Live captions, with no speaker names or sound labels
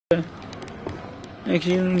Ik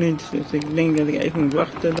zie hem niet, dus ik denk dat ik even moet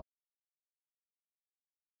wachten.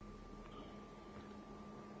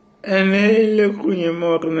 Een hele goede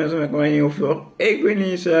morgen mensen met mijn nieuwe vlog. Ik ben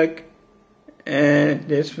Izaak. En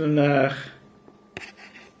het is vandaag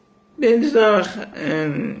dinsdag.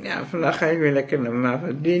 En ja, vandaag ga ik weer lekker naar mijn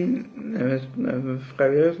verdienen. Met mijn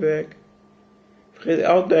vrijwilligerswerk. Ik vergeet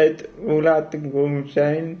altijd hoe laat ik moet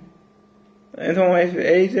zijn. En dan even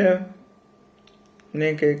eten.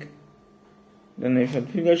 Denk ik. Dan even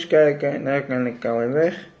wat video's kijken en dan kan ik alweer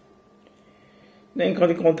weg. Ik denk dat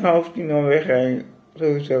ik rond 9:30 al wegrijd.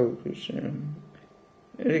 Sowieso. Dus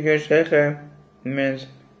ik wil zeggen, mensen,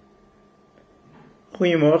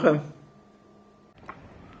 goedemorgen.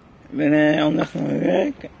 Ik ben al dag naar mijn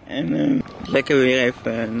werk en lekker weer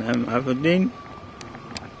even naar mijn avondien.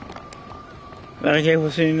 Waar ik heel veel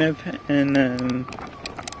zin in heb en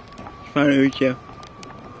maar een uurtje,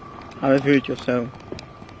 half uurtje of zo.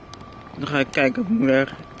 Dan ga ik kijken of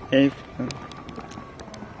moeder even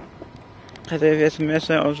gaat even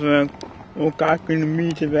sms'en als we elkaar kunnen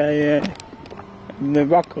meeten bij de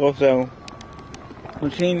bakker of zo.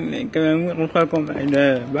 Misschien, ik heb mijn moeder nog om bij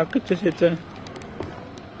de bakker te zitten.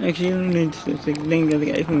 Ik zie hem niet, dus ik denk dat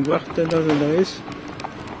ik even moet wachten tot het er is.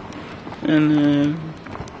 En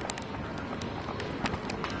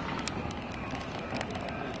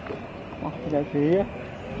wacht even hier.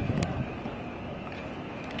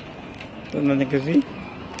 Totdat ik het zie.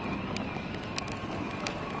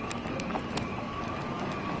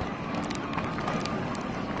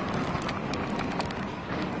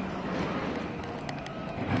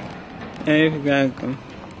 Even kijken.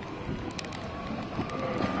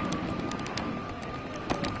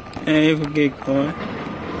 Even kijken hoor.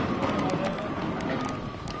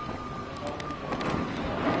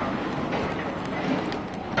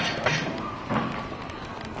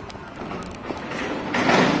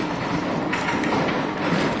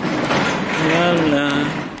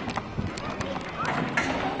 Jalla.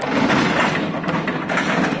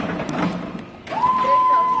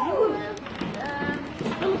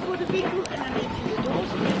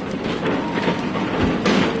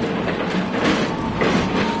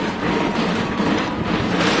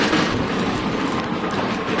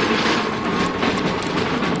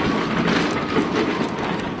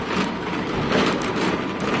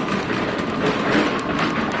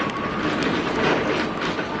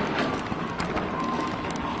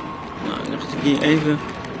 Hier even.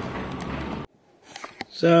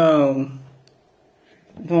 Zo.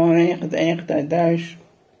 Ik ben het enige tijd thuis.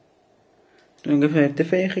 Toen heb ik even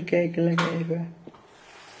tv gekeken, lekker even.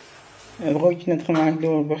 Een broodje net gemaakt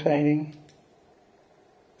door de begeleiding.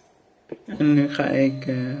 En nu ga ik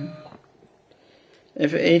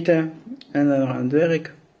even eten en dan aan het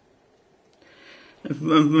werk.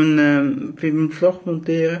 Even mijn vlog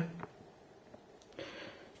monteren.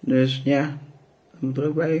 Dus ja, dat moet er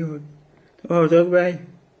ook bij hoor. Dat hoort er ook bij.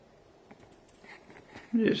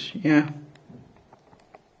 Dus ja.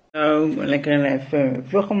 Nou, lekker even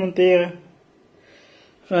vlog gaan monteren.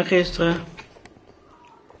 Van gisteren.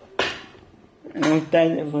 En dan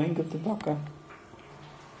tijd even een op te bakken.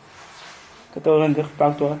 Ik had al een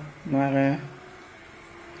gepakt hoor. Maar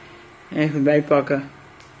even bijpakken.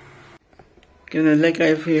 Ik heb net lekker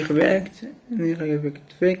even hier gewerkt. En nu ga ik even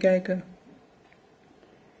tv kijken.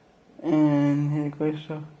 En heerlijk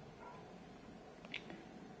rustig.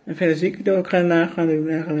 En verder zie ik het ook gaan doen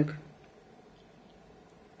eigenlijk.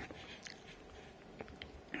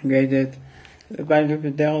 Ik weet het. Ik heb bijna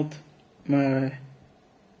verteld. Maar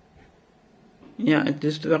ja, het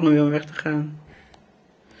is wel om weer weg te gaan.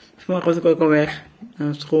 Vanmorgen was ik ook al weg.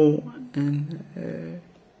 Naar school. En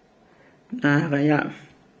ja.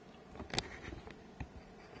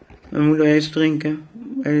 Mijn moeder heeft drinken.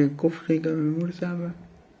 Bij de koffie drinken met mijn moeder samen.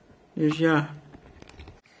 Dus ja.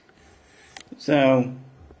 Zo.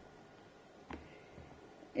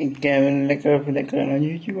 Ik ben lekker naar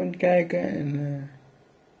YouTube aan het kijken en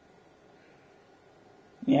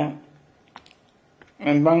ja. Ik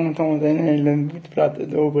ben bang dat al meteen een hele voetplat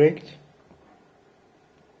doorbreekt.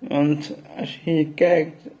 Want als je hier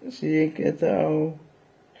kijkt, zie ik dat er al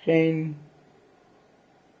geen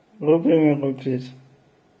probleem meer op zit.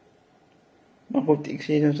 Maar goed, ik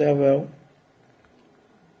zie het zelf wel.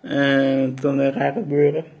 Het kan raar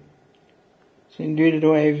gebeuren. Misschien duurde het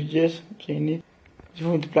nog eventjes, misschien niet. De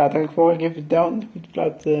voetplaat heb ik vorige keer verteld dat de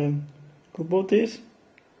voetplaat kapot is.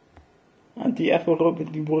 Dat die echt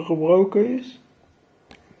gebroken is.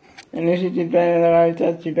 En nu ziet het bijna eruit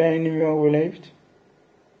dat hij bijna niet meer overleeft.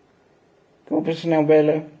 Ik hoop eens snel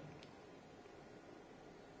bellen.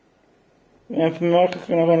 En vanmorgen heb ik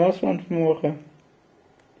er nog geen last van vanmorgen.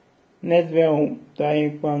 net wel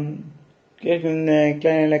daarin kwam, kreeg een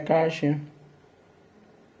kleine lekkage.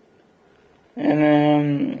 En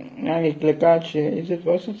na die lekkage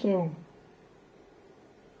was het zo.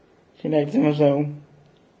 Misschien lijkt het maar zo.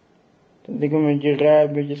 Dat ik een beetje raar,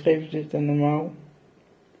 een beetje scheef zit dan normaal.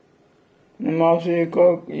 Normaal zie ik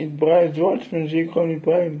ook iets bruin zwarts, maar dan zie ik gewoon iets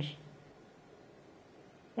bruins.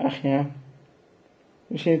 Ach ja.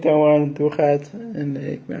 Misschien het al aan het toe gaat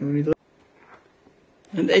en ik ben nog niet druk.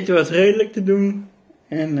 Het eten was redelijk te doen.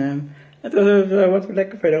 En het was wat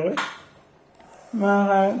lekker verder hoor.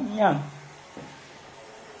 Maar ja.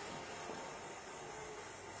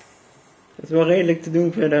 Het was wel redelijk te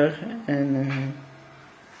doen verder. En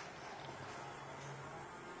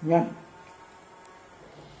ja.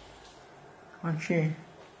 Als je.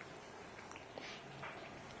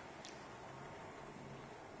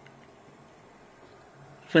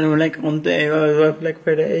 Ik vind het wel lekker om te wat lekker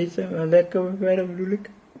verder eten. Wel lekker verder bedoel ik.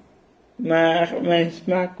 Maar mijn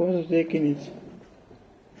smaak was het zeker niet.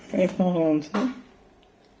 Geen van Holland, hè.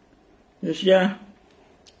 Dus ja.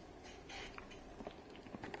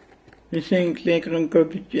 Dus denk ik lekker een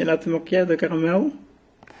kopje latte macchiato caramel.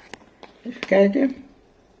 Even kijken.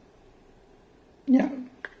 Ja.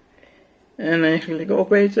 En dan ga ik lekker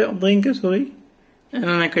opeten, opdrinken, sorry. En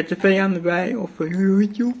dan lekker tv aan erbij of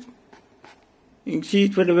YouTube. Ik zie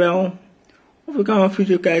het verder wel. Of ik kan wel een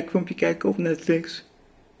video kijken, filmpje kijken op Netflix.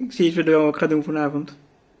 Ik zie het verder wel wat ik ga doen vanavond.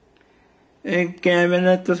 Ik ben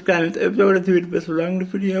net als klein met uploaden, dat duurt best wel lang de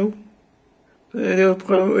video. Heel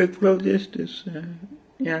upload is, dus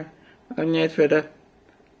ja, maakt niet uit verder.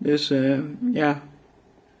 Dus ja,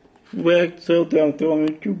 werkt zo door een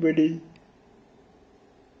YouTuber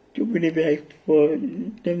die werkt voor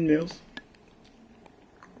thumbnails.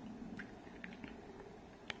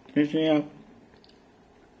 Dus ja,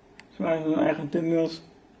 ze maken hun eigen thumbnails.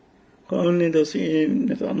 Gewoon net als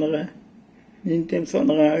met andere, niet met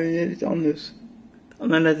andere, iets anders.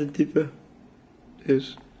 Ander lettertype.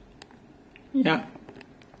 Dus, ja.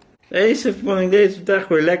 Vond ik deze dag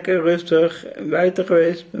weer lekker, rustig, buiten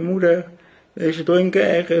geweest, met mijn moeder. Wezen drinken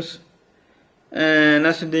ergens. En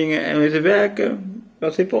dat soort dingen. En wezen werken.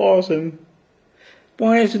 Was super awesome.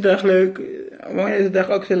 Vond deze dag leuk. Vond deze dag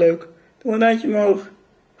ook zo leuk. Doe een duimpje omhoog.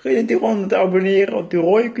 Vergeet niet om te abonneren op die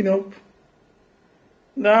rode knop.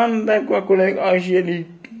 Dan denk ik wel leuk als je die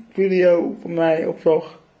video van mij op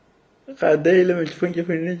vlog gaat delen met je vriendjes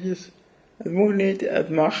en vriendinnetjes. Het moet niet, het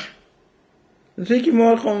mag. Dan zie ik je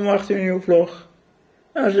morgen om 8 uur een nieuwe vlog.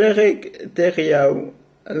 Dan zeg ik tegen jou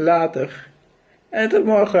later. En tot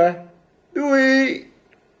morgen. Doei!